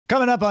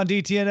Coming up on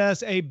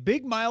DTNS, a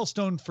big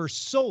milestone for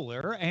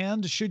solar,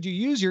 and should you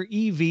use your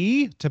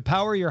EV to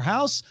power your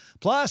house?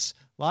 Plus,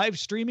 live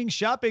streaming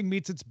shopping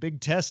meets its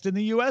big test in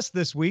the U.S.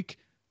 this week,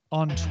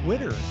 on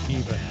Twitter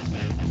even.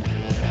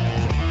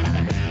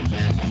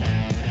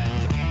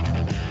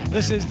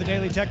 This is the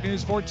Daily Tech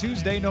News for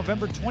Tuesday,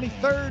 November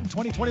 23rd,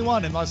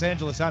 2021 in Los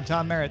Angeles. I'm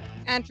Tom Merritt.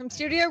 And from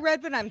Studio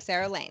Redwood, I'm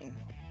Sarah Lane.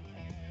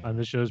 I'm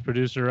the show's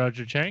producer,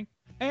 Roger Chang.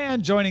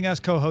 And joining us,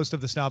 co-host of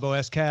the Snob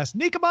OS cast,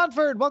 Nica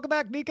Montford. Welcome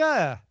back,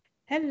 Nica.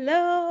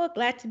 Hello,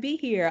 glad to be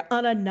here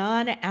on a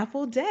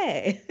non-Apple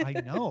day. I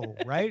know,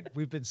 right?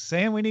 We've been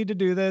saying we need to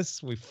do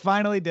this. We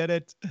finally did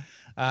it.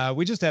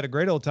 We just had a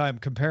great old time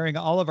comparing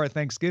all of our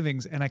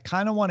Thanksgivings, and I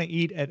kind of want to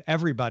eat at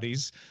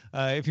everybody's.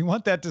 If you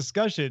want that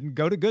discussion,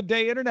 go to Good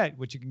Day Internet,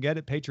 which you can get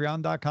at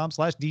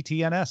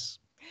patreon.com/DTNS.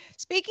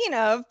 Speaking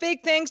of,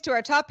 big thanks to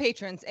our top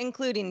patrons,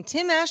 including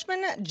Tim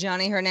Ashman,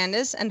 Johnny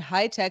Hernandez, and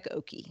High Tech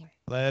Okie.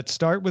 Let's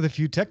start with a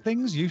few tech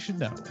things you should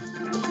know.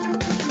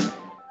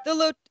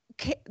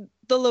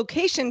 The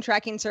location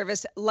tracking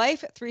service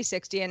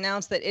Life360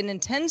 announced that it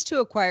intends to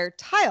acquire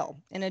Tile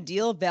in a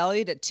deal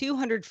valued at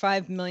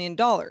 $205 million.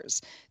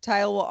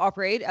 Tile will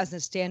operate as a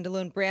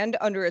standalone brand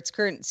under its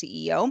current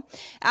CEO.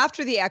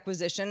 After the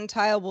acquisition,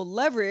 Tile will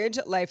leverage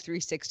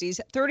Life360's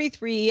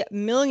 33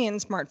 million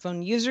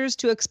smartphone users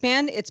to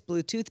expand its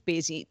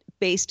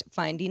Bluetooth-based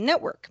finding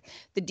network.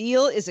 The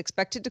deal is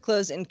expected to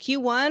close in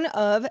Q1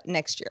 of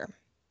next year.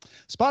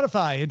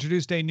 Spotify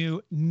introduced a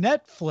new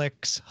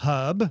Netflix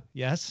hub.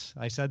 Yes,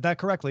 I said that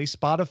correctly.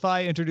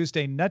 Spotify introduced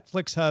a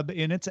Netflix hub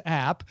in its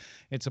app.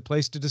 It's a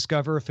place to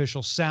discover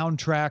official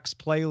soundtracks,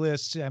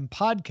 playlists, and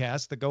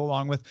podcasts that go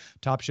along with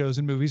top shows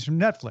and movies from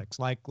Netflix,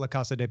 like La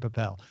Casa de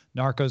Papel,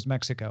 Narcos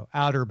Mexico,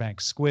 Outer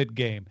Banks, Squid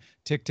Game,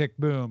 Tick, Tick,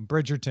 Boom,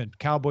 Bridgerton,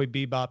 Cowboy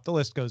Bebop, the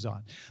list goes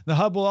on. The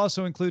hub will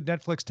also include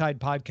Netflix-tied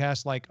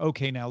podcasts like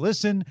Okay Now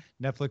Listen,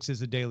 Netflix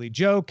is a Daily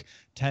Joke,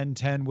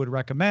 1010 Would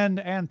Recommend,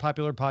 and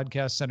popular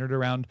podcasts centered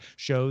around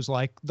shows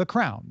like The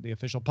Crown, the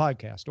official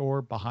podcast,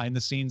 or Behind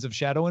the Scenes of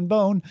Shadow and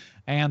Bone,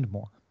 and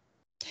more.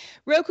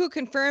 Roku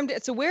confirmed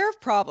it's aware of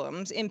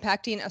problems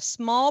impacting a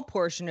small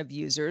portion of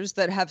users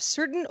that have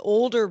certain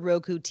older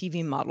Roku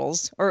TV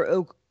models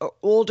or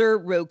older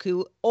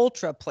Roku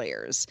Ultra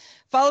players,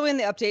 following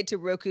the update to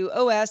Roku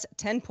OS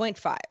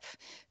 10.5.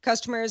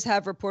 Customers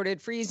have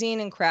reported freezing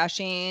and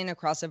crashing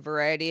across a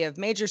variety of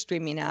major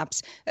streaming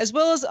apps, as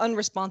well as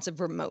unresponsive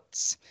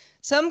remotes.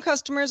 Some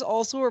customers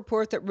also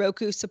report that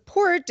Roku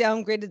support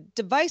downgraded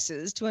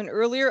devices to an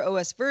earlier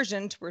OS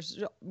version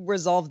to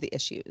resolve the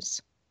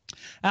issues.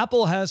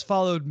 Apple has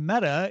followed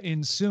Meta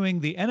in suing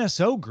the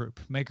NSO Group,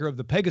 maker of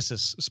the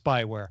Pegasus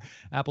spyware.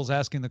 Apple's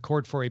asking the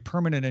court for a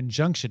permanent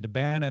injunction to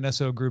ban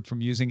NSO Group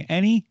from using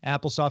any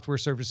Apple software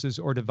services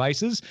or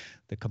devices.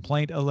 The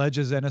complaint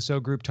alleges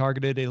NSO Group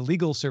targeted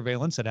illegal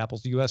surveillance at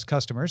Apple's U.S.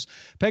 customers.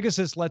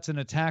 Pegasus lets an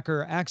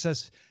attacker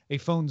access a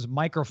phone's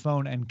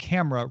microphone and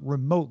camera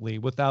remotely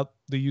without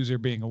the user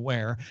being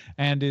aware,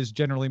 and is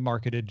generally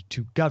marketed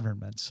to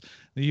governments.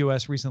 The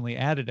U.S. recently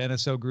added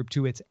NSO Group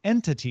to its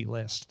entity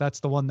list. That's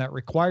the one that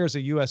requires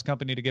a U.S.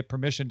 company to get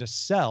permission to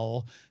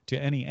sell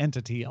to any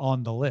entity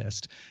on the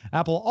list.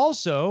 Apple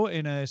also,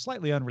 in a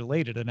slightly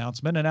unrelated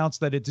announcement,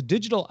 announced that its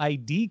digital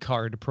ID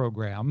card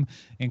program,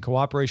 in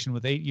cooperation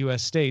with 8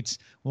 U.S. states,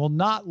 will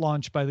not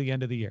launch by the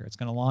end of the year. It's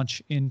going to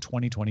launch in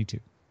 2022.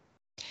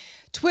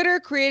 Twitter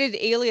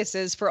created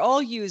aliases for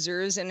all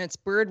users in its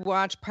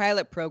Birdwatch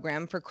pilot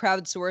program for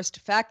crowdsourced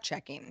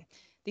fact-checking.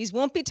 These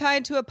won't be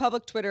tied to a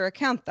public Twitter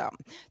account, though.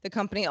 The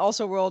company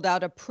also rolled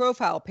out a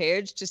profile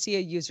page to see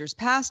a user's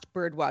past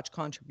Birdwatch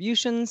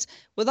contributions,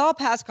 with all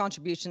past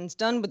contributions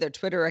done with their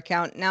Twitter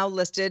account now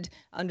listed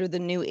under the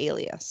new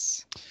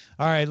alias.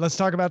 All right, let's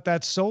talk about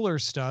that solar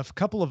stuff.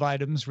 Couple of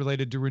items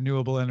related to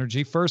renewable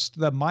energy. First,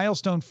 the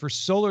milestone for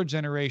solar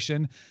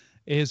generation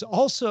is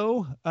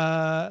also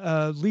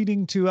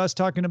leading to us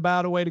talking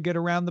about a way to get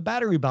around the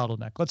battery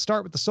bottleneck. Let's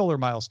start with the solar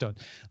milestone.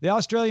 The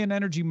Australian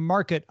Energy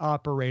Market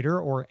Operator,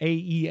 or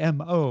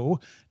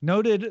AEMO,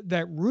 noted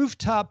that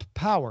rooftop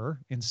power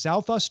in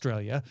South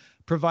Australia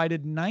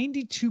provided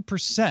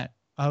 92%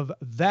 of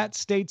that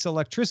state's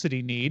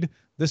electricity need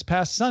this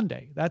past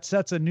Sunday. That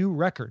sets a new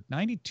record.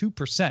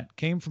 92%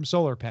 came from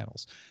solar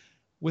panels.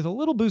 With a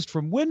little boost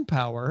from wind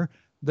power,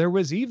 there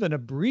was even a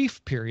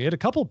brief period, a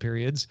couple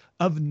periods,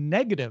 of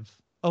negative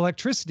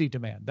electricity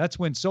demand. That's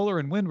when solar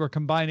and wind were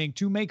combining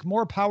to make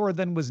more power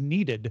than was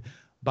needed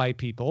by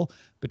people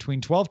between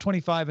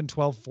 1225 and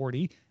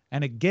 1240,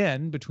 and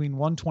again between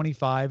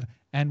 125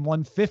 and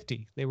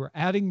 150. They were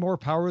adding more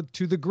power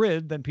to the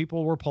grid than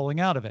people were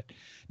pulling out of it.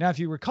 Now, if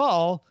you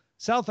recall,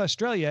 South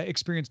Australia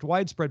experienced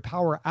widespread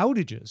power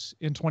outages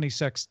in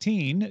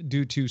 2016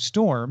 due to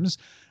storms,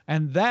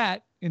 and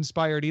that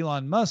inspired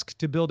Elon Musk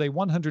to build a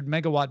 100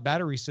 megawatt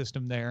battery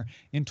system there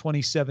in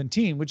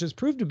 2017, which has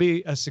proved to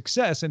be a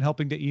success in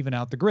helping to even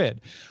out the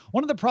grid.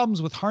 One of the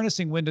problems with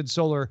harnessing wind and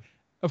solar,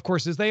 of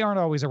course, is they aren't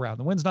always around.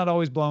 The wind's not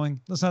always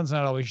blowing. The sun's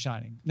not always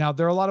shining. Now,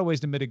 there are a lot of ways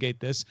to mitigate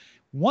this.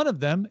 One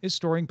of them is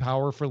storing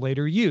power for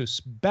later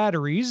use.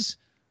 Batteries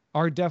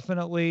are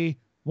definitely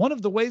one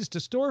of the ways to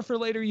store for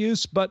later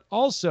use, but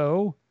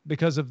also,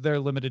 because of their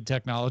limited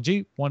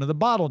technology, one of the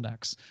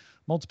bottlenecks.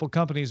 Multiple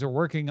companies are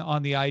working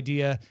on the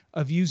idea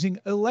of using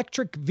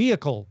electric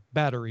vehicle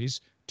batteries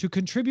to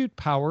contribute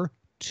power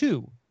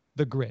to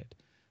the grid.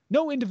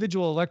 No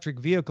individual electric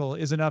vehicle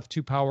is enough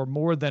to power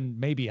more than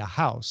maybe a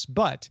house,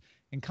 but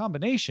in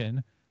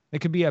combination, it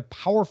can be a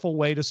powerful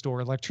way to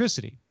store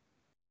electricity.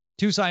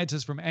 Two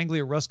scientists from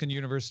Anglia Ruskin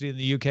University in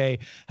the UK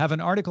have an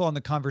article on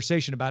the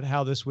conversation about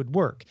how this would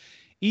work.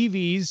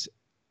 EVs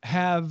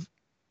have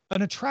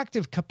an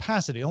attractive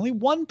capacity. Only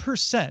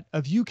 1%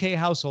 of UK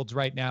households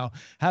right now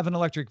have an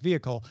electric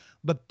vehicle,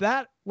 but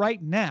that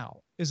right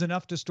now is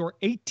enough to store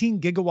 18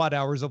 gigawatt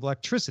hours of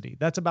electricity.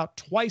 That's about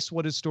twice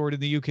what is stored in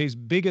the UK's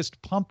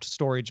biggest pumped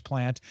storage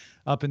plant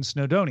up in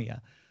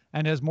Snowdonia.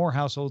 And as more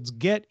households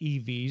get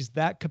EVs,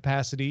 that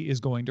capacity is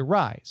going to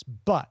rise.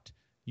 But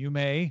you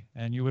may,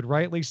 and you would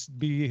rightly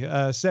be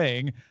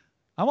saying,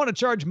 I want to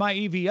charge my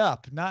EV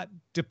up, not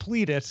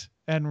deplete it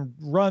and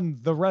run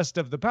the rest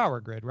of the power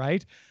grid,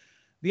 right?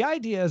 The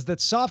idea is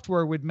that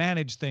software would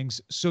manage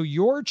things so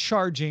you're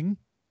charging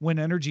when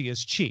energy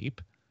is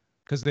cheap,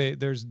 because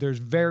there's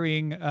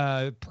varying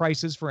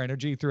prices for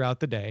energy throughout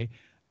the day,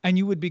 and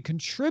you would be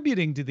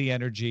contributing to the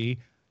energy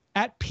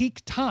at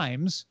peak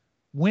times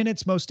when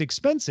it's most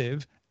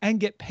expensive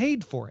and get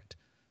paid for it.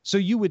 So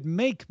you would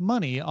make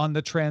money on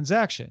the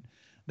transaction.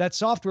 That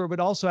software would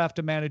also have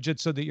to manage it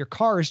so that your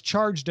car is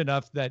charged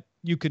enough that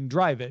you can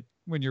drive it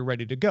when you're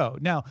ready to go.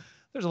 Now,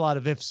 there's a lot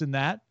of ifs in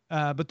that,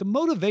 but the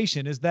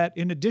motivation is that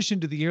in addition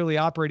to the yearly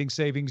operating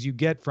savings you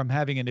get from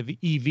having an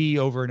EV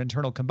over an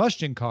internal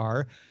combustion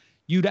car,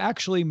 you'd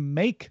actually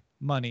make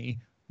money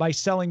by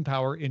selling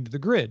power into the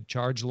grid.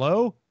 Charge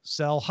low,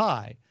 sell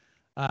high.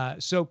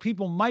 So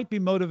people might be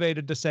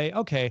motivated to say,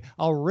 okay,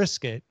 I'll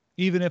risk it,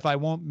 even if I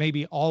won't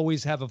maybe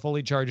always have a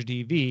fully charged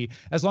EV,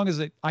 as long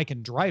as I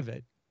can drive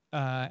it.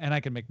 And I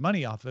can make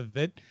money off of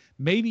it.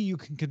 Maybe you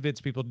can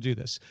convince people to do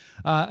this.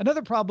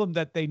 Another problem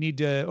that they need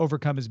to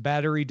overcome is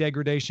battery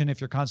degradation.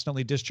 If you're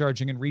constantly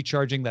discharging and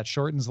recharging, that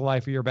shortens the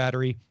life of your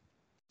battery.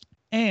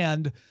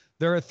 And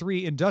there are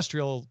three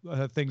industrial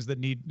things that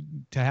need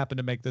to happen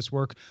to make this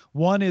work.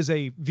 One is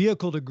a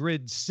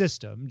vehicle-to-grid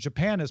system.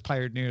 Japan has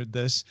pioneered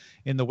this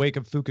in the wake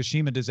of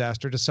Fukushima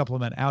disaster to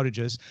supplement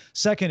outages.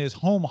 Second is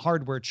home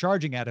hardware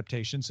charging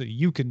adaptation, so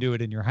you can do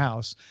it in your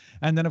house.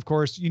 And then, of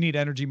course, you need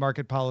energy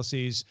market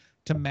policies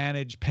to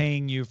manage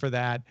paying you for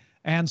that,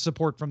 and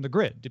support from the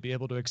grid to be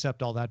able to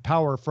accept all that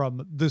power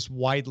from this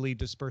widely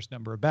dispersed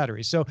number of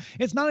batteries. So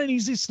it's not an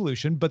easy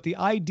solution, but the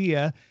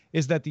idea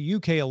is that the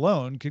UK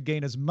alone could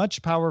gain as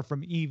much power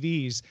from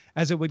EVs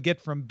as it would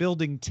get from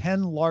building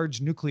 10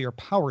 large nuclear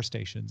power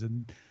stations.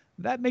 And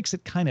that makes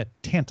it kind of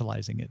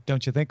tantalizing,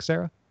 don't you think,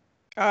 Sarah?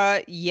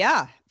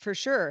 Yeah, for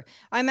sure.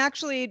 I'm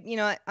actually,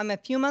 I'm a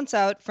few months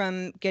out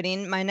from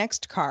getting my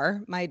next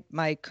car.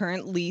 My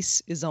current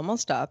lease is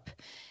almost up.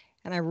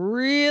 And I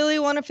really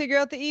want to figure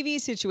out the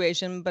EV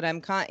situation, but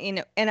and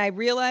I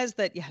realize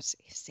that, yes,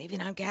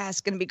 saving on gas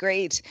is going to be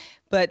great,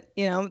 but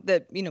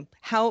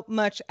how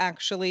much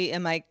actually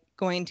am I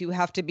going to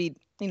have to be,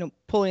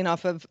 pulling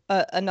off of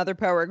another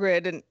power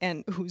grid,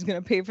 and who's going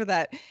to pay for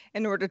that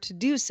in order to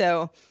do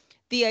so?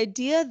 The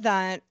idea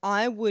that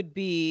I would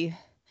be,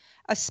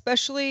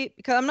 especially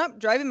because I'm not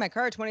driving my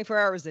car 24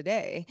 hours a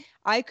day,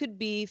 I could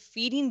be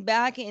feeding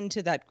back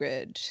into that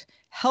grid,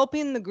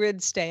 helping the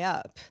grid stay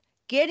up.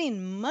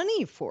 Getting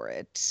money for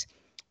it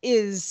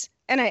is,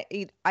 and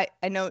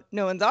I know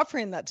no one's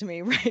offering that to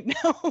me right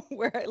now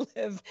where I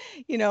live,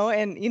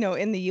 and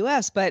in the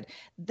US, but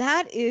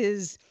that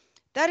is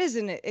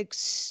an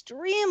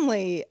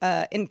extremely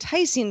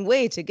enticing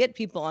way to get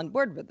people on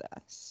board with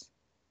this.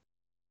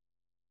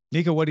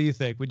 Nica, what do you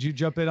think? Would you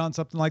jump in on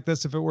something like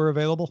this if it were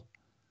available?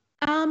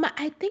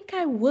 I think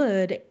I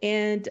would.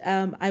 And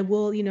I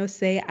will,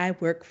 say I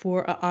work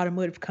for an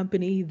automotive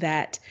company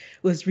that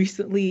was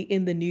recently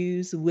in the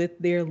news with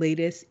their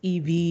latest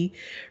EV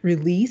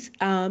release.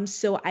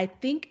 So I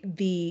think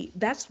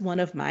that's one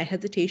of my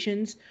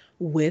hesitations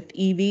with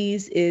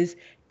EVs is,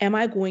 am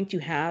I going to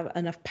have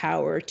enough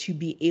power to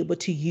be able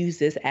to use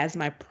this as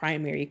my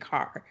primary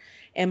car?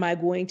 Am I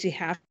going to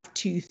have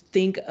to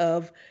think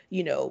of,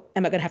 am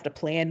I going to have to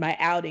plan my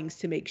outings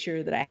to make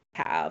sure that I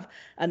have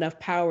enough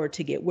power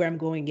to get where I'm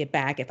going to get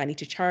back? If I need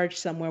to charge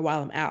somewhere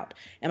while I'm out,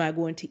 am I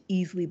going to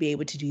easily be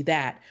able to do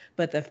that?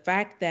 But the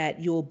fact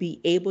that you'll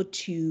be able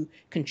to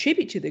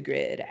contribute to the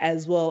grid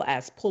as well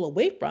as pull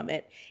away from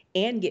it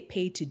and get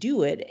paid to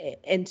do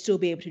it and still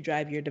be able to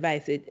drive your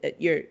device,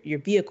 your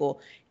vehicle,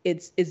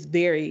 it's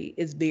very,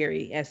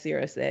 as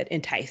Sarah said,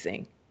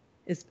 enticing.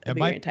 It's a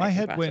very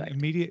enticing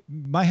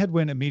my head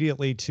went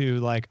immediately to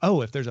like,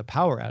 oh, if there's a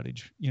power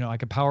outage, I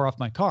can power off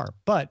my car.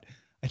 But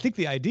I think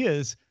the idea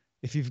is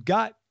if you've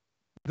got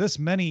this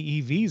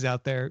many EVs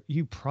out there,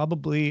 you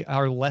probably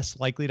are less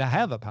likely to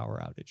have a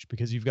power outage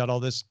because you've got all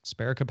this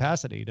spare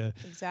capacity to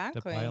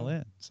pile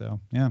in. So,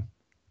 yeah,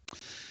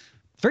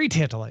 very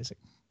tantalizing.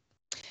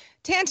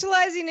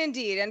 Tantalizing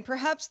indeed, and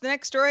perhaps the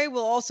next story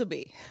will also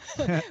be.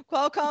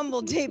 Qualcomm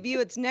will debut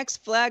its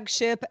next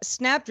flagship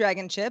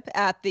Snapdragon chip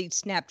at the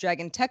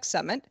Snapdragon Tech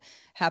Summit,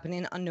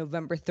 happening on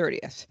November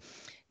 30th.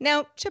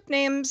 Now, chip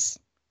names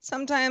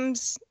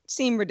sometimes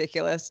seem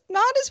ridiculous.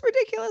 Not as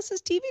ridiculous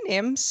as TV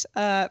names.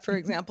 For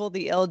example,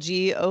 the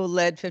LG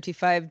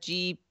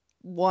OLED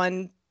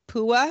 55G1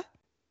 PUA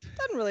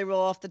doesn't really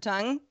roll off the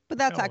tongue, but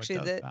that's actually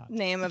the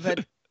name of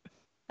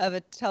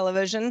a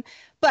television.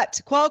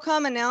 But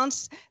Qualcomm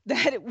announced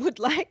that it would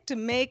like to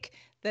make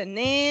the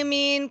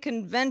naming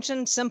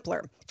convention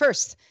simpler.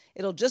 First,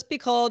 it'll just be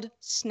called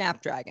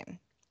Snapdragon.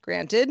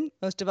 Granted,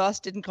 most of us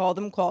didn't call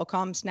them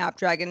Qualcomm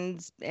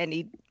Snapdragons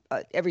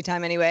every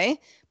time anyway,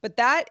 but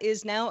that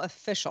is now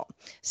official.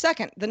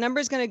 Second, the number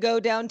is going to go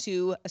down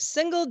to a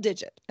single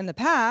digit. In the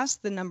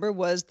past, the number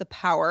was the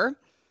power.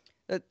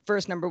 The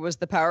first number was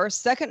the power.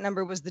 Second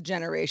number was the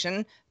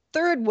generation.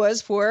 Third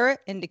was for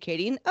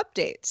indicating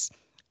updates.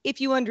 If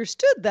you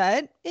understood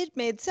that, it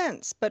made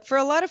sense. But for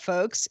a lot of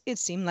folks, it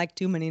seemed like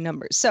too many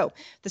numbers. So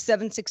the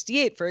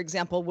 768, for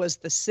example, was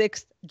the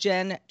 6th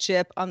gen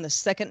chip on the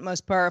second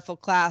most powerful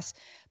class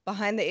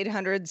behind the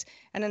 800s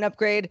and an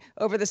upgrade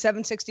over the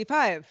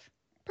 765.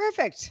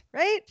 Perfect,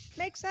 right?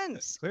 Makes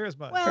sense. Clear as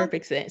mud. Well,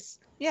 perfect sense.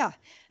 Yeah,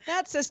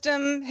 that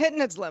system hitting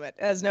its limit,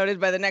 as noted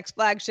by the next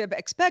flagship,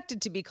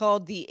 expected to be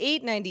called the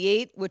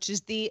 898, which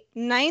is the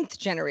 9th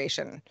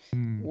generation.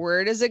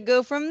 Where does it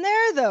go from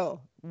there,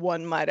 though?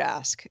 One might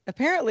ask.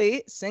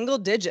 Apparently, single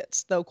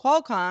digits, though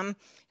Qualcomm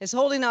is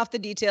holding off the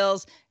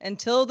details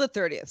until the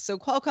 30th. So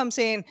Qualcomm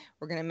saying,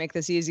 we're going to make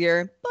this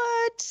easier,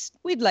 but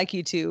we'd like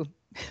you to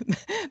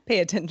pay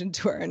attention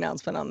to our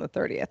announcement on the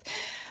 30th.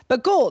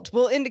 But gold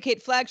will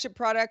indicate flagship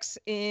products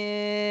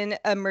in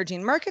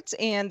emerging markets,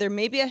 and there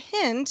may be a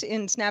hint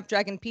in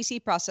Snapdragon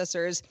PC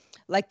processors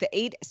like the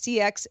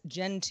 8CX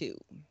Gen 2.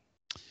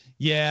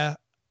 Yeah.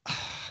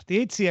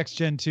 The 8CX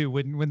Gen 2,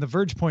 when The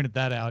Verge pointed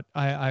that out,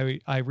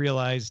 I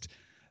realized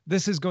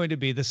this is going to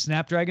be the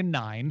Snapdragon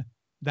 9.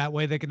 That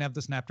way they can have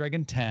the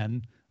Snapdragon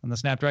 10 and the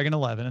Snapdragon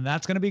 11, and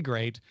that's going to be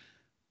great.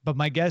 But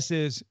my guess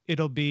is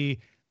it'll be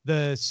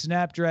the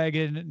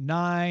Snapdragon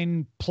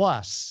 9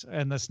 Plus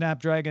and the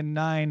Snapdragon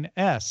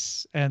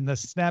 9S and the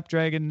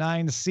Snapdragon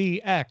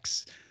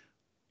 9CX,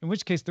 in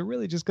which case they're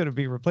really just going to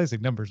be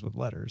replacing numbers with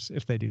letters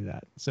if they do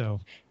that. So...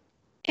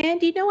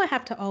 And I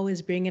have to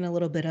always bring in a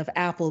little bit of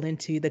Apple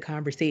into the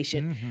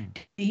conversation.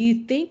 Do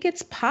you think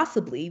it's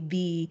possibly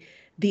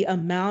the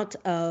amount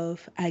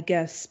of, I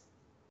guess,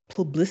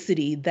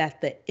 publicity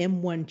that the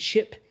M1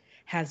 chip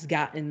has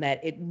gotten, that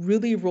it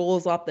really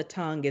rolls off the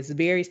tongue, is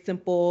very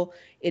simple,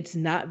 it's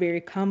not very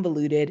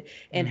convoluted,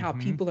 and how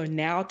people are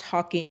now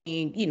talking,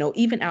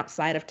 even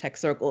outside of tech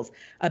circles,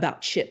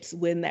 about chips,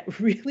 when that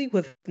really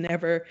was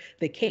never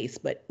the case.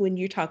 But when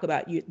you talk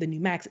about the new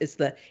Max, it's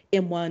the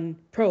M1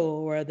 Pro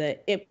or the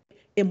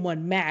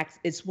M1 Max.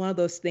 It's one of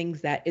those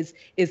things that is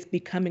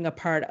becoming a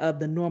part of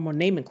the normal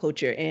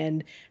nomenclature.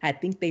 And I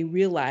think they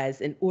realize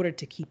in order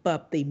to keep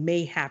up, they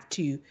may have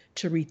to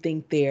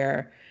rethink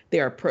their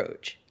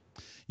approach.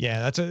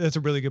 Yeah, that's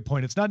a really good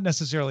point. It's not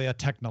necessarily a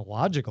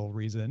technological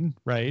reason,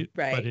 right?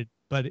 Right.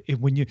 But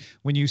when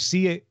you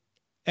see it,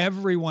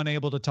 everyone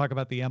able to talk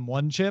about the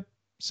M1 chip,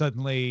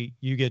 suddenly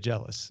you get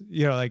jealous.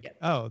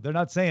 Oh, they're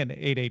not saying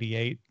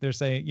 888. They're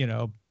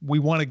saying, we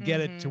want to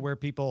get it to where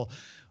people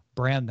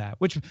brand that.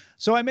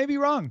 So I may be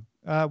wrong.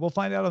 We'll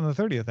find out on the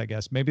 30th, I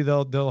guess. Maybe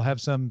they'll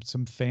have some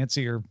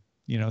fancier,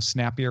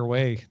 snappier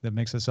way that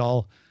makes us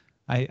all.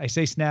 I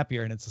say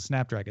snappier, and it's a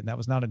Snapdragon. That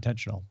was not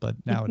intentional, but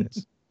now it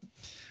is.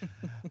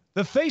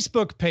 The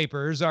Facebook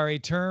papers are a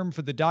term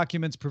for the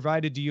documents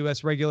provided to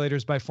U.S.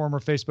 regulators by former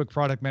Facebook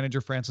product manager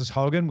Frances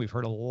Haugen. We've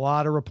heard a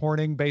lot of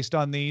reporting based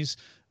on these,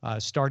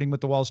 starting with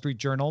the Wall Street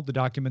Journal. The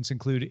documents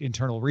include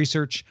internal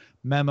research,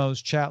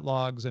 memos, chat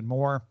logs, and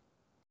more.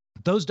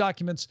 Those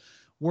documents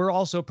were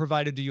also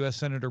provided to U.S.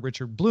 Senator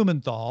Richard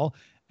Blumenthal,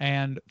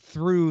 and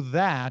through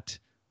that,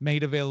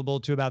 made available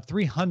to about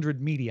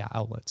 300 media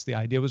outlets. The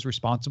idea was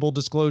responsible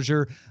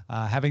disclosure,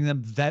 having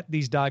them vet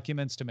these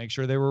documents to make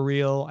sure they were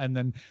real, and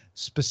then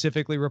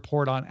specifically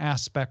report on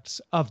aspects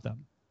of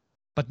them,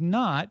 but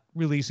not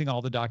releasing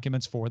all the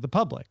documents for the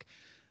public.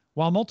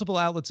 While multiple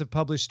outlets have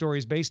published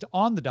stories based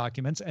on the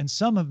documents, and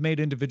some have made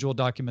individual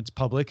documents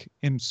public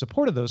in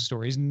support of those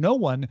stories, no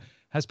one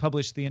has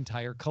published the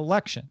entire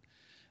collection.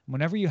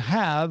 Whenever you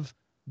have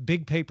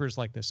big papers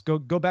like this, go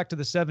back to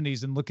the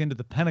 70s and look into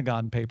the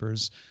Pentagon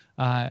papers,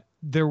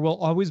 there will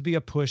always be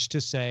a push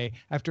to say,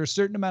 after a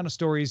certain amount of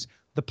stories,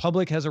 the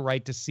public has a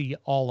right to see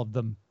all of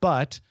them.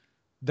 But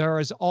there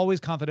is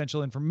always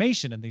confidential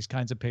information in these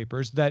kinds of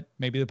papers that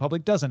maybe the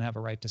public doesn't have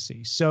a right to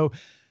see. So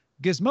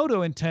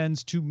Gizmodo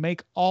intends to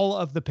make all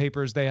of the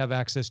papers they have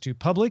access to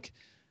public.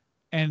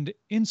 And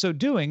in so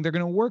doing, they're going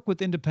to work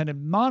with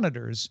independent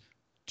monitors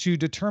to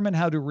determine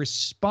how to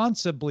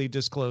responsibly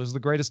disclose the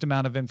greatest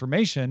amount of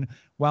information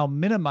while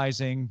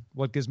minimizing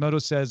what Gizmodo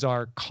says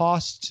are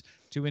costs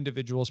to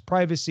individuals'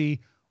 privacy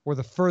or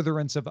the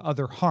furtherance of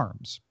other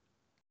harms.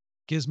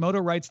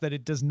 Gizmodo writes that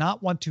it does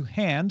not want to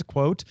hand,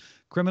 quote,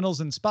 criminals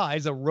and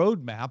spies a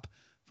roadmap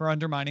for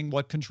undermining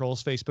what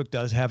controls Facebook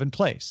does have in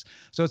place.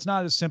 So it's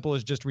not as simple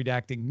as just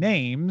redacting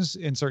names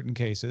in certain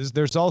cases.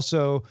 There's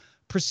also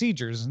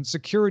procedures and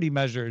security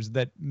measures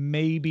that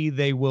maybe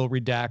they will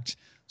redact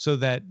so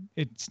that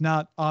it's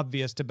not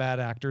obvious to bad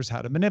actors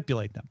how to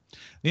manipulate them.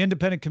 The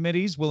independent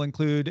committees will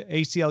include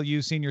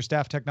ACLU Senior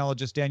Staff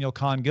Technologist Daniel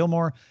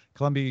Kahn-Gilmore,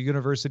 Columbia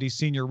University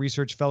Senior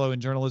Research Fellow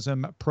in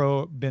Journalism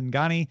Pro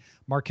Bengani,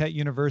 Marquette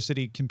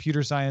University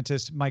computer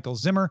scientist Michael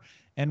Zimmer,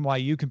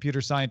 NYU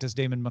computer scientist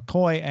Damon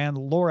McCoy, and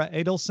Laura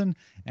Adelson,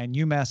 and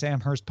UMass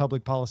Amherst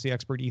public policy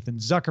expert Ethan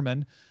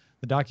Zuckerman.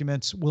 The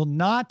documents will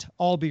not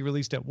all be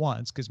released at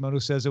once.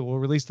 Gizmodo says it will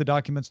release the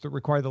documents that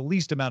require the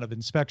least amount of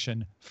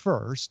inspection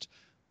first,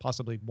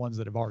 possibly ones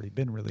that have already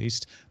been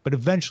released, but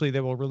eventually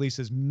they will release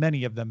as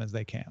many of them as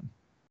they can.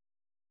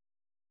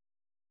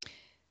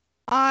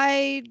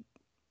 I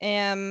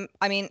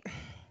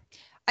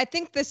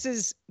think this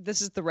is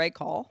the right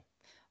call.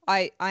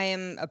 I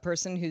am a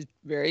person who's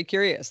very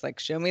curious, like,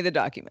 show me the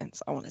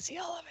documents. I want to see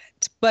all of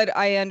it. But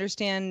I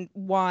understand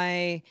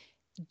why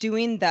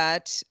doing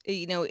that,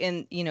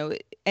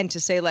 and to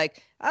say,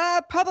 like,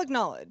 public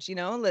knowledge,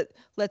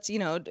 let's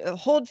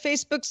hold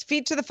Facebook's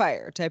feet to the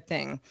fire type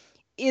thing,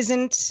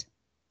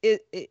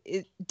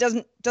 it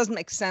doesn't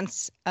make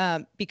sense,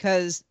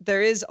 because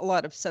there is a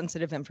lot of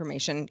sensitive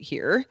information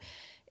here,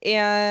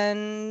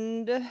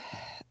 and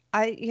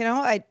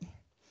I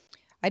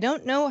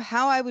don't know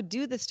how I would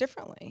do this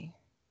differently.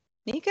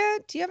 Nica,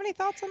 do you have any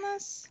thoughts on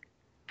this?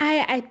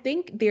 I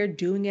think they're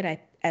doing it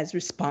as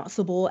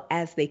responsible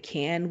as they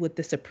can with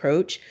this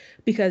approach,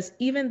 because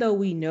even though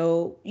we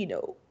know,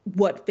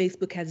 what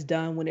Facebook has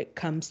done when it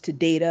comes to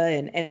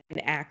data and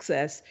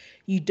access,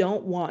 you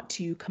don't want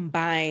to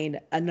combine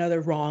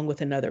another wrong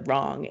with another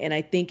wrong. And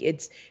I think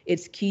it's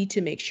key to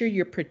make sure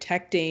you're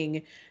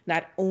protecting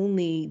not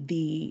only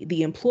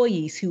the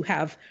employees who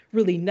have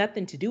really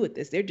nothing to do with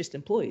this, they're just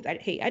employees.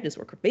 I just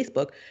work for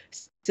Facebook.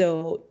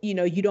 So,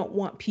 you don't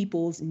want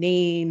people's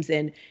names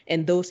and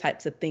those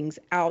types of things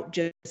out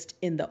just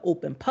in the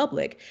open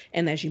public.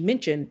 And as you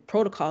mentioned,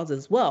 protocols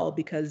as well,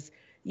 because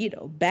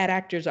bad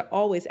actors are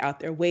always out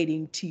there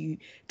waiting to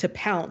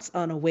pounce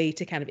on a way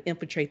to kind of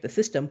infiltrate the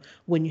system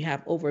when you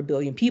have over 1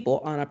 billion people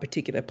on a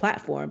particular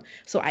platform.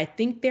 So I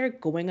think they're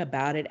going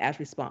about it as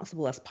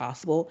responsible as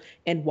possible.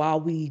 And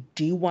while we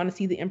do want to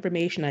see the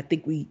information, I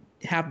think we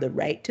have the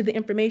right to the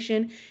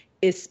information.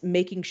 It's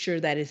making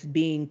sure that it's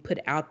being put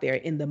out there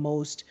in the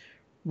most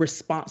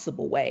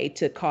responsible way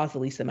to cause the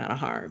least amount of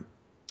harm.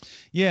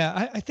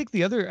 Yeah, I think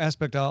the other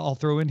aspect I'll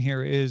throw in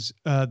here is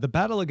the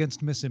battle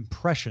against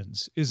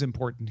misimpressions is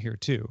important here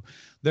too.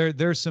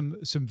 There's some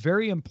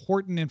very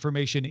important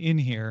information in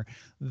here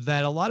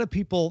that a lot of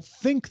people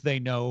think they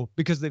know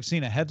because they've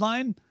seen a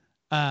headline,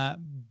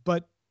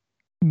 but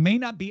may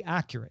not be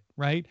accurate,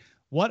 right?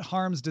 What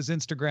harms does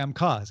Instagram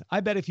cause? I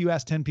bet if you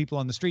ask 10 people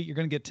on the street, you're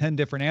going to get 10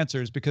 different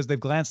answers because they've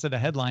glanced at a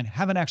headline,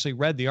 haven't actually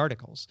read the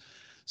articles.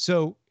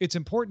 So it's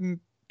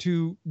important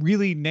to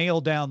really nail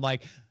down,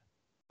 like,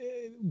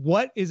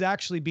 what is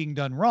actually being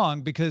done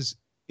wrong, because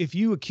if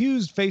you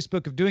accuse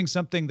Facebook of doing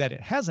something that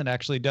it hasn't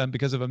actually done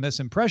because of a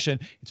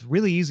misimpression, it's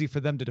really easy for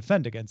them to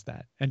defend against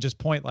that and just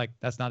point like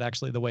that's not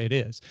actually the way it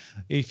is.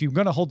 If you're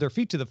going to hold their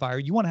feet to the fire,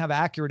 you want to have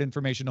accurate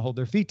information to hold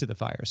their feet to the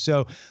fire.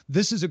 So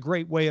this is a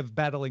great way of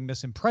battling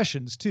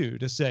misimpressions too,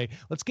 to say,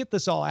 let's get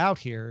this all out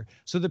here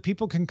so that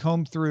people can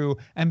comb through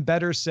and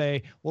better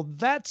say, well,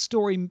 that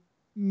story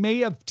may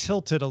have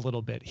tilted a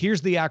little bit.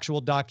 Here's the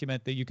actual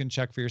document that you can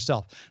check for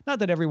yourself. Not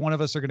that every one of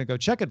us are going to go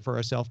check it for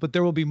ourselves, but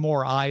there will be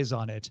more eyes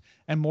on it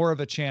and more of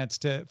a chance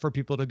for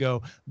people to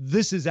go,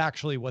 this is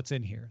actually what's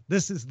in here.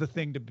 This is the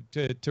thing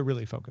to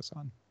really focus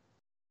on.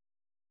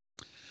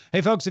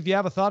 Hey, folks, if you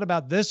have a thought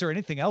about this or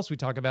anything else we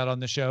talk about on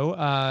the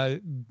show,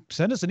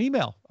 send us an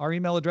email. Our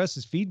email address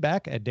is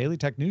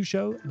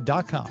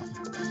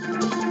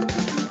feedback@dailytechnewsshow.com.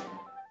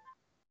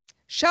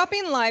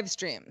 Shopping live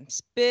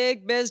streams,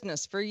 big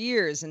business for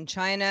years in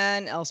China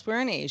and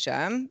elsewhere in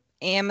Asia.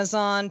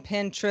 Amazon,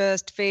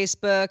 Pinterest,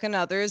 Facebook, and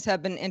others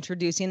have been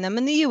introducing them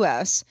in the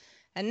US.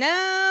 And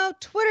now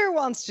Twitter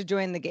wants to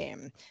join the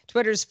game.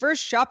 Twitter's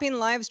first shopping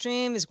live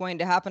stream is going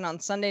to happen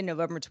on Sunday,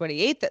 November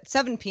 28th at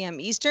 7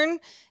 p.m. Eastern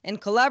in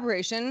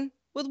collaboration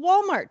with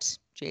Walmart.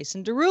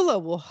 Jason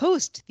Derulo will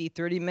host the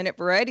 30-minute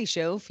variety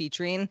show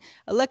featuring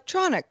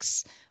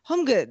electronics,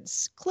 home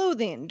goods,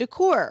 clothing,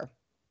 decor,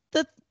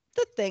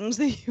 the things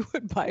that you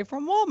would buy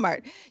from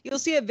Walmart. You'll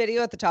see a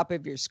video at the top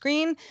of your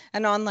screen,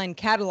 an online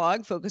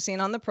catalog focusing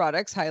on the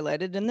products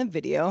highlighted in the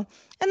video,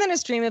 and then a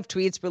stream of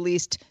tweets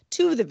released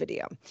to the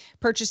video.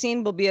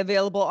 Purchasing will be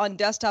available on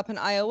desktop and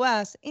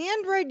iOS.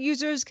 Android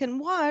users can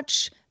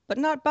watch, but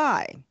not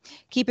buy.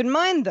 Keep in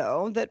mind,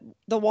 though, that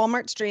the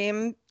Walmart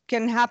stream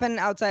can happen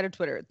outside of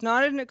Twitter. It's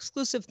not an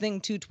exclusive thing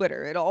to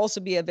Twitter. It'll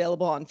also be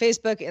available on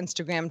Facebook,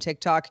 Instagram,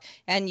 TikTok,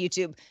 and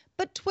YouTube.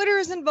 But Twitter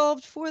is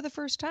involved for the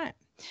first time.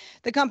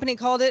 The company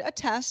called it a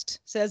test,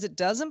 says it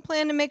doesn't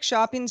plan to make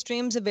shopping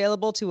streams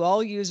available to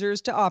all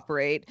users to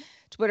operate.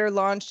 Twitter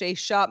launched a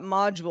shop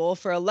module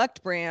for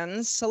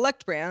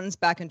select brands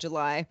back in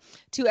July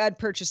to add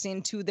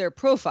purchasing to their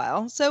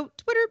profile. So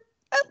Twitter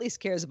at least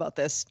cares about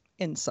this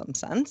in some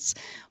sense.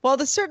 While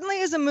this certainly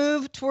is a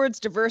move towards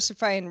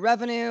diversifying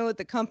revenue,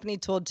 the company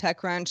told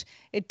TechCrunch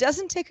it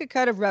doesn't take a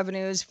cut of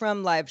revenues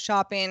from live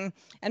shopping,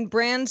 and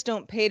brands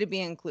don't pay to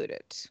be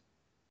included.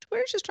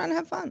 Twitter's just trying to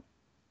have fun.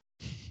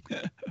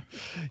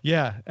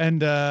 Yeah, and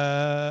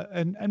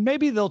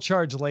maybe they'll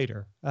charge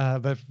later,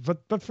 but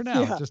for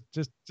now,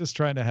 Yeah. just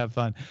trying to have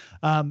fun.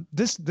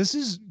 This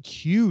is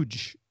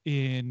huge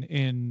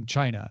in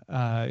China.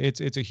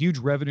 It's a huge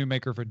revenue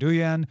maker for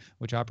Douyin,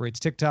 which operates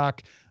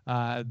TikTok.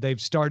 They've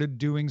started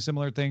doing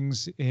similar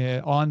things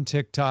on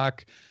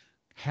TikTok.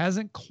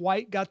 Hasn't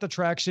quite got the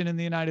traction in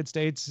the United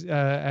States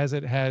as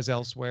it has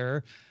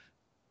elsewhere.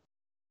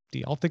 Do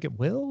y'all think it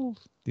will?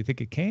 Do you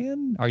think it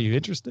can? Are you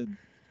interested?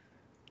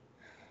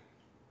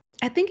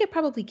 I think it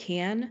probably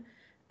can.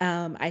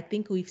 I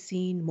think we've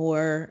seen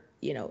more,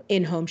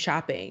 in-home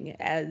shopping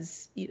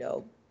as,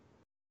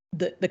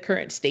 the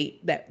current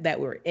state that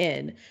we're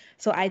in.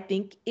 So I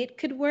think it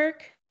could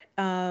work.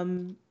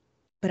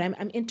 But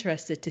I'm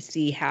interested to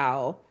see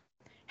how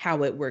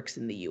it works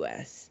in the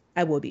US.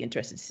 I will be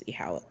interested to see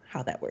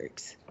how that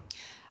works.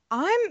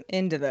 I'm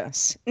into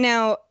this.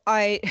 Now,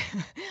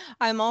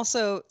 I'm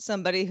also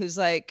somebody who's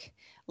like,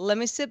 let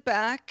me sit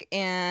back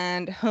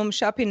and home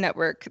shopping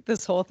network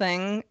this whole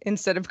thing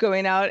instead of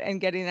going out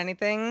and getting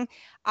anything.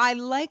 I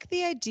like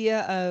the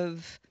idea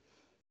of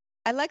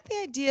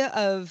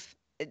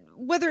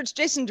whether it's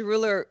Jason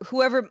Derulo or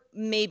whoever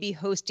may be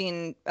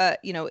hosting, a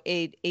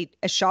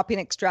shopping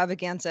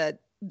extravaganza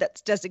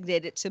that's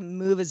designated to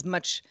move as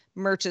much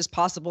merch as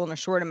possible in a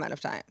short amount of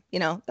time.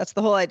 That's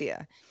the whole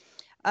idea.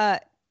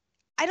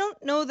 I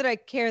don't know that I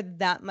care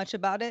that much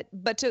about it,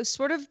 but to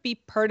sort of be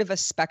part of a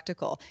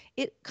spectacle,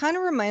 it kind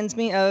of reminds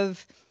me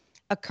of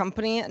a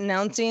company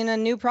announcing a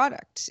new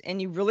product,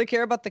 and you really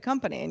care about the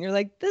company, and you're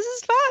like, this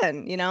is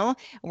fun,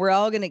 We're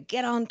all going to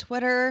get on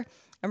Twitter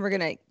and we're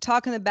going to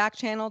talk in the back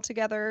channel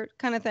together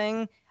kind of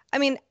thing. I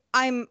mean,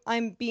 I'm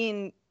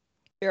being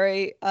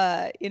very,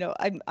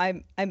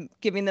 I'm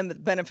giving them the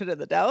benefit of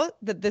the doubt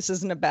that this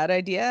isn't a bad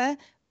idea,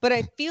 but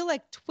I feel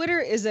like Twitter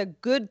is a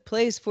good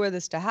place for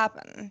this to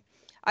happen.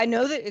 I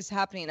know that it's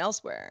happening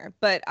elsewhere,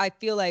 but I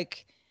feel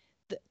like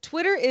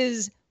Twitter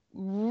is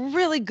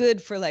really good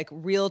for like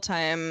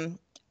real-time,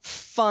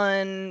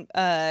 fun,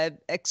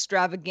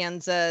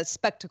 extravaganza,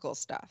 spectacle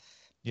stuff.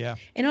 Yeah.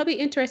 And it'll be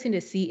interesting to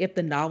see if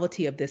the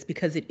novelty of this,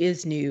 because it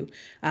is new,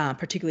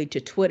 particularly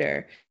to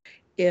Twitter,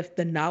 if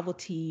the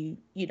novelty,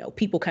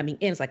 people coming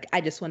in is like,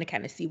 I just want to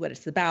kind of see what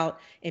it's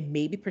about and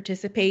maybe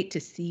participate to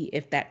see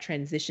if that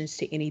transitions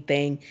to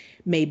anything,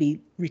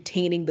 maybe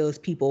retaining those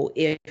people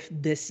if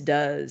this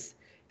does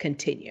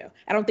continue.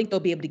 I don't think they'll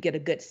be able to get a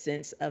good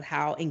sense of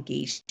how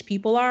engaged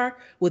people are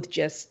with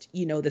just,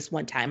 this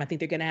one time. I think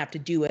they're going to have to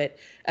do it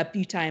a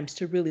few times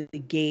to really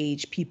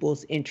gauge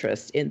people's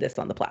interest in this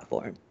on the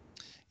platform.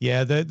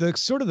 Yeah, the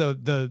sort of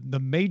the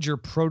major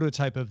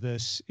prototype of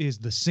this is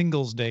the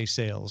Singles Day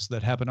sales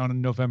that happen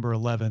on November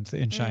 11th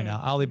in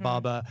China.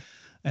 Alibaba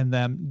and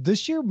them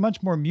this year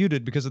much more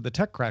muted because of the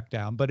tech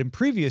crackdown, but in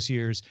previous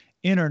years,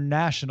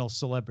 international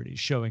celebrities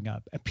showing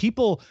up.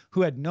 People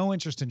who had no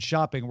interest in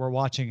shopping were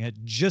watching it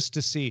just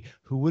to see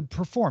who would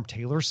perform.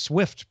 Taylor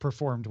Swift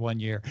performed one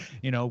year.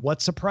 What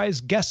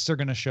surprise guests are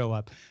going to show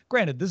up.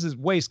 Granted, this is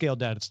way scaled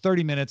down. It's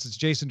 30 minutes. It's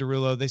Jason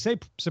Derulo. They say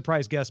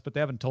surprise guests, but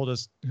they haven't told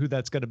us who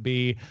that's going to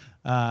be.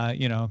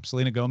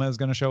 Selena Gomez is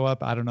going to show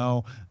up. I don't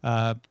know.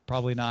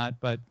 Probably not,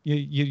 but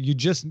you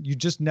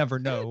just never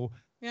know.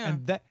 Yeah.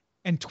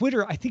 And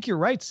Twitter, I think you're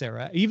right,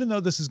 Sarah. Even though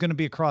this is going to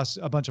be across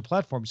a bunch of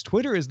platforms,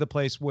 Twitter is the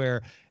place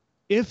where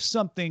if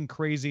something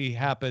crazy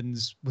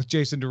happens with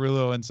Jason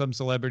Derulo and some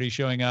celebrity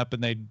showing up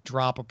and they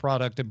drop a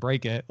product and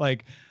break it,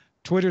 like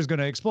Twitter's going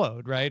to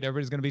explode, right?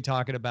 Everybody's going to be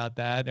talking about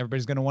that.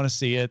 Everybody's going to want to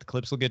see it. The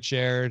clips will get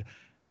shared.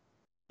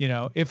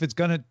 If it's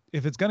going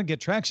to get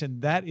traction,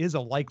 that is a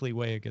likely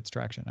way it gets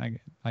traction.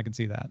 I can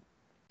see that.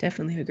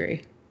 Definitely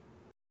agree.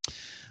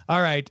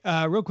 All right.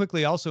 Real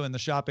quickly, also in the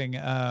shopping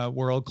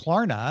world,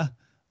 Klarna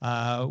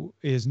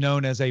is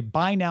known as a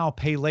buy now,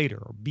 pay later,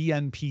 or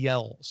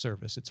BNPL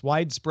service. It's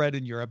widespread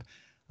in Europe.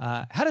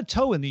 Had a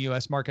toe in the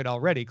U.S. market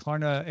already.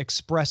 Klarna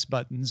Express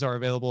buttons are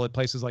available at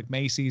places like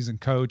Macy's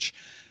and Coach.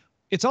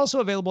 It's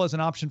also available as an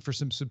option for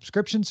some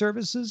subscription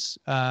services.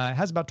 It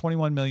has about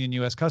 21 million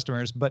U.S.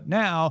 customers, but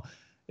now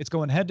it's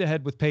going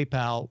head-to-head with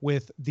PayPal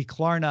with the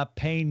Klarna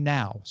Pay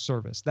Now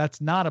service. That's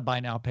not a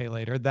buy now, pay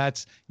later.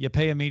 That's you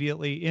pay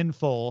immediately in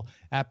full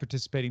at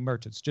participating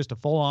merchants. Just a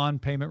full-on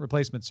payment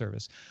replacement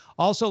service.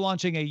 Also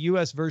launching a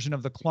U.S. version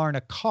of the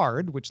Klarna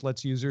Card, which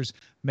lets users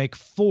make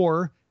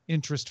 4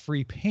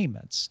 interest-free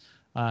payments.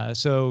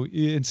 So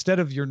instead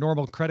of your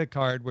normal credit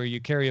card where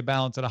you carry a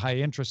balance at a high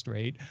interest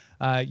rate,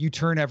 you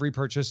turn every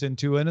purchase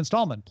into an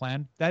installment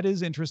plan that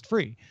is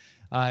interest-free.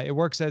 It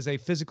works as a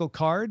physical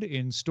card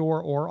in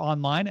store or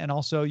online, and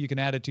also you can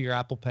add it to your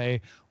Apple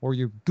Pay or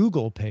your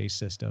Google Pay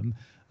system.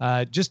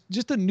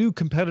 Just a new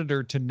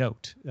competitor to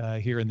note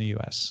here in the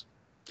U.S.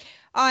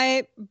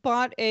 I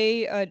bought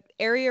a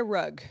area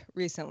rug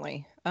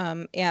recently,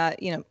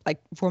 like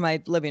for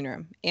my living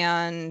room,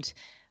 and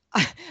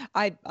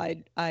I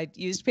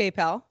used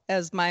PayPal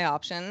as my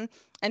option,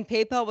 and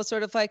PayPal was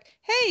sort of like,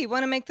 "Hey, you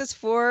want to make this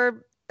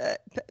for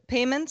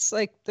payments?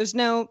 Like, there's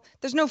no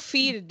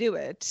fee to do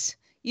it.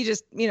 You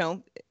just, we're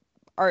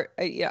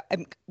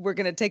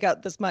gonna take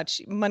out this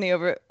much money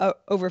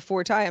over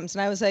 4 times."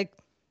 And I was like,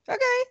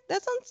 "Okay,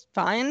 that sounds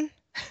fine."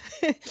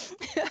 It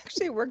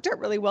actually worked out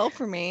really well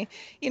for me,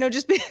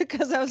 just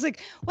because I was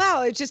like,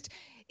 wow, it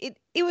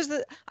was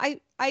I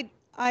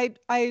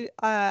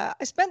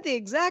spent the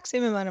exact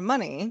same amount of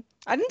money.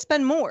 I didn't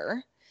spend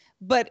more,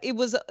 but it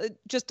was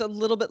just a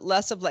little bit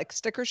less of like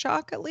sticker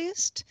shock at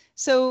least.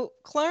 So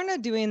Klarna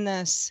doing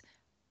this,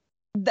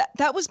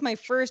 that was my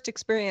first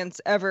experience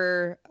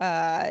ever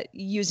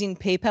using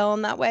PayPal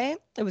in that way.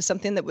 It was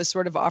something that was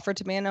sort of offered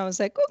to me, and I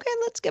was like, okay,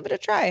 let's give it a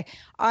try.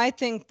 I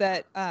think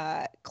that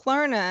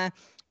Klarna,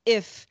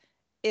 if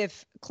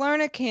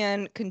Klarna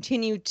can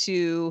continue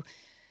to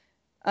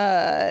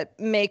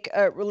make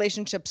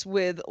relationships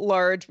with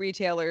large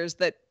retailers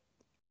that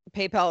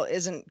PayPal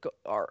isn't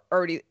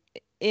already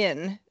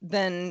in,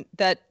 then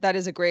that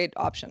is a great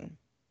option.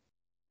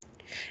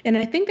 And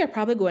I think they're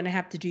probably going to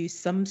have to do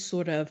some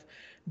sort of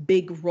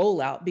big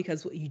rollout,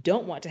 because what you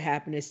don't want to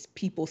happen is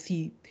people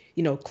see,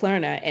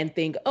 Klarna and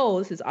think, oh,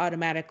 this is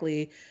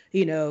automatically,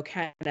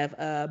 kind of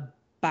a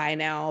buy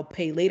now,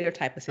 pay later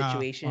type of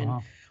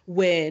situation.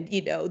 When,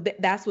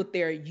 that's what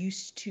they're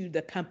used to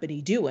the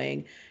company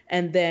doing.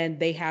 And then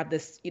they have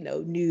this,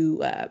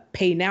 new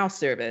pay now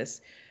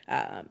service.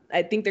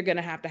 I think they're going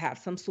to have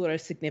some sort of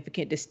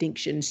significant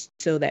distinctions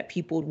so that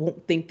people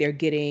won't think they're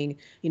getting,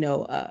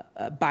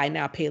 a buy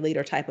now, pay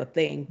later type of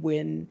thing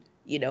when,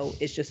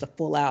 it's just a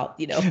full out,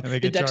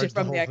 deduction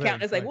from their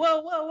account. It's like,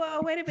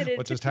 whoa, wait a minute.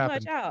 What just too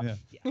happened? much out.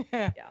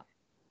 Yeah.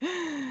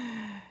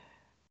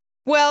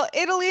 Well,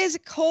 Italy's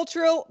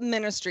cultural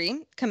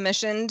ministry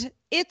commissioned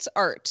It's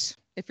Art.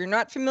 If you're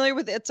not familiar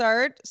with It's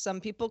Art, some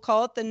people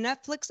call it the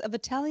Netflix of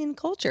Italian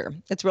culture.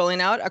 It's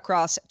rolling out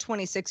across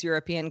 26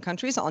 European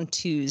countries on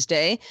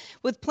Tuesday,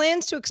 with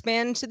plans to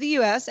expand to the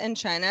US and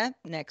China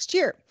next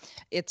year.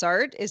 It's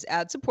Art is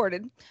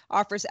ad-supported,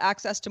 offers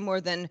access to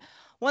more than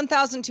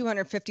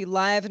 1,250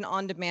 live and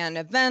on-demand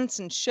events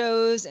and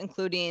shows,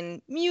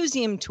 including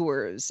museum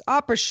tours,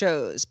 opera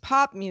shows,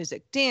 pop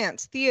music,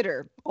 dance,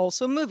 theater,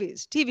 also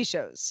movies, TV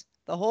shows,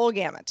 the whole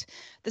gamut.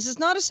 This is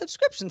not a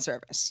subscription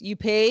service. You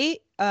pay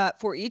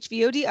for each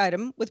VOD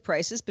item with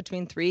prices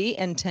between 3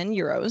 and 10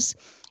 euros.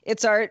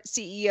 It's Art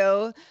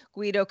CEO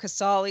Guido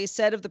Casali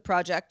said of the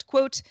project,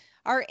 quote,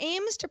 "Our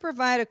aim is to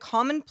provide a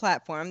common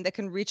platform that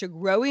can reach a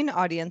growing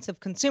audience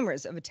of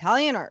consumers of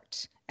Italian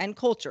art and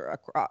culture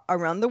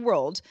around the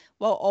world,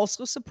 while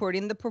also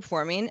supporting the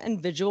performing and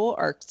visual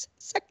arts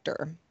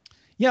sector."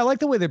 Yeah, I like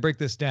the way they break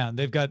this down.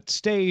 They've got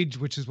stage,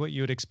 which is what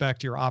you would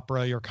expect, your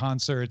opera, your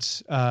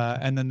concerts,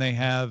 and then they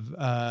have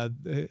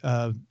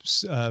a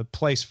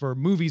place for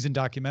movies and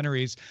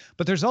documentaries.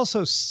 But there's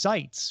also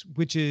sites,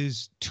 which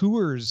is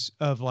tours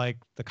of like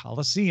the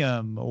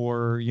Colosseum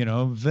or,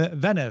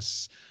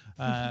 Venice,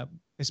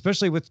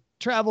 especially with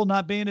travel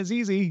not being as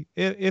easy,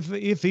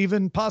 if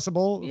even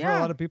possible for a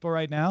lot of people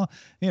right now.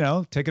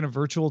 Taking a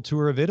virtual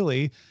tour of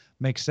Italy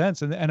makes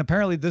sense. And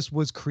apparently this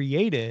was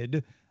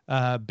created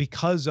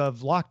because of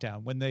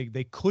lockdown, when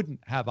they couldn't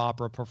have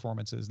opera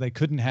performances, they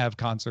couldn't have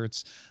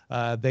concerts.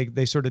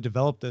 They sort of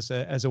developed this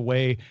as a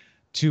way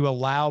to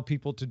allow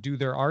people to do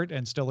their art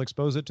and still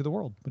expose it to the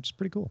world, which is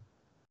pretty cool.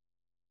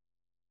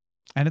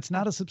 And it's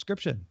not a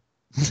subscription.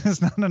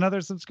 It's not another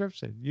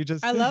subscription.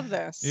 I love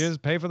this. You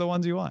just pay for the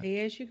ones you want.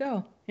 Pay as you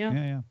go.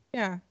 Yeah.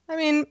 I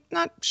mean,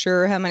 not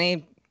sure how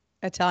many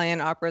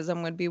Italian operas I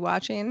would be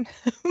watching,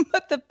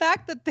 but the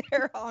fact that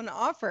they're on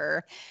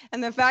offer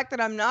and the fact that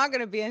I'm not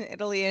going to be in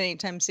Italy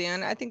anytime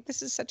soon, I think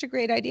this is such a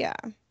great idea.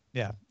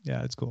 Yeah,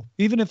 it's cool.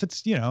 Even if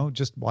it's,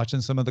 just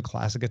watching some of the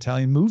classic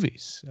Italian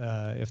movies,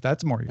 if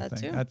that's more your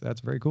thing,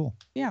 that's very cool.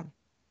 Yeah.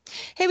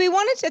 Hey, we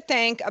wanted to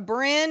thank a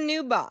brand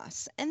new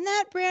boss, and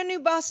that brand new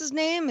boss's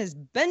name is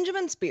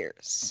Benjamin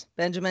Spears.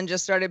 Benjamin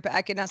just started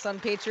backing us on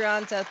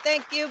Patreon, so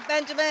thank you,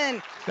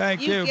 Benjamin.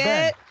 Thank you, You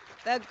get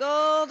the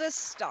gold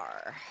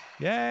star.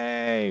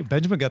 Yay!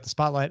 Benjamin got the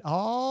spotlight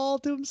all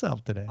to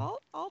himself today.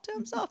 All to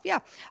himself, yeah.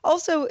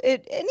 Also,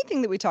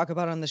 anything that we talk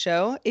about on the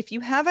show, if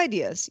you have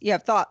ideas, you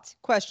have thoughts,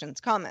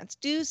 questions, comments,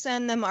 do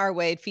send them our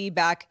way.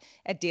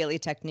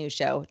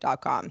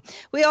 feedback@dailytechnewsshow.com.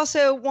 We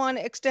also want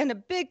to extend a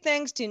big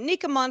thanks to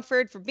Nica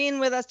Montford for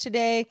being with us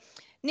today.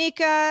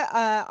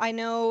 Nica, I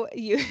know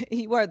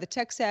you are the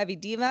tech savvy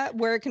diva.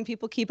 Where can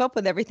people keep up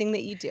with everything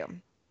that you do?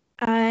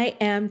 I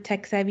am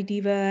Tech Savvy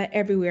Diva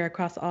everywhere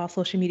across all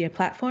social media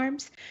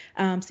platforms.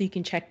 So you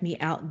can check me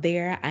out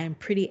there. I'm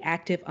pretty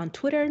active on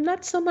Twitter,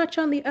 not so much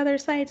on the other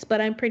sites,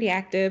 but I'm pretty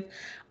active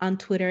on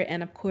Twitter.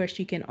 And of course,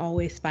 you can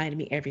always find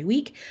me every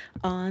week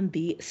on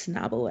the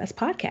SnobOS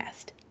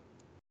podcast.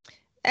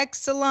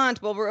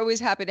 Excellent. Well, we're always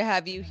happy to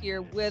have you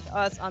here with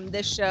us on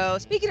this show.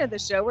 Speaking of the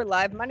show, we're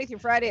live Monday through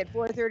Friday at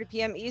 4:30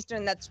 p.m.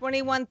 Eastern. That's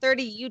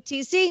 21:30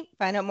 UTC.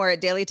 Find out more at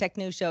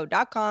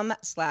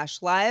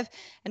dailytechnewsshow.com/live.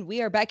 And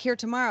we are back here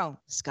tomorrow.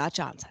 Scott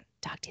Johnson.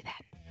 Talk to you then.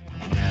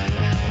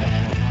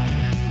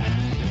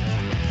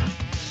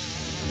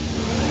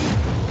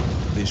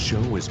 This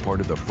show is part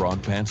of the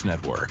Frog Pants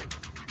Network.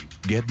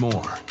 Get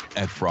more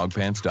at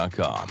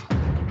frogpants.com.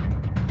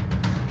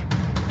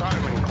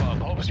 Diamond Club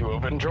hopes you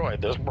have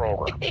enjoyed this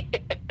program.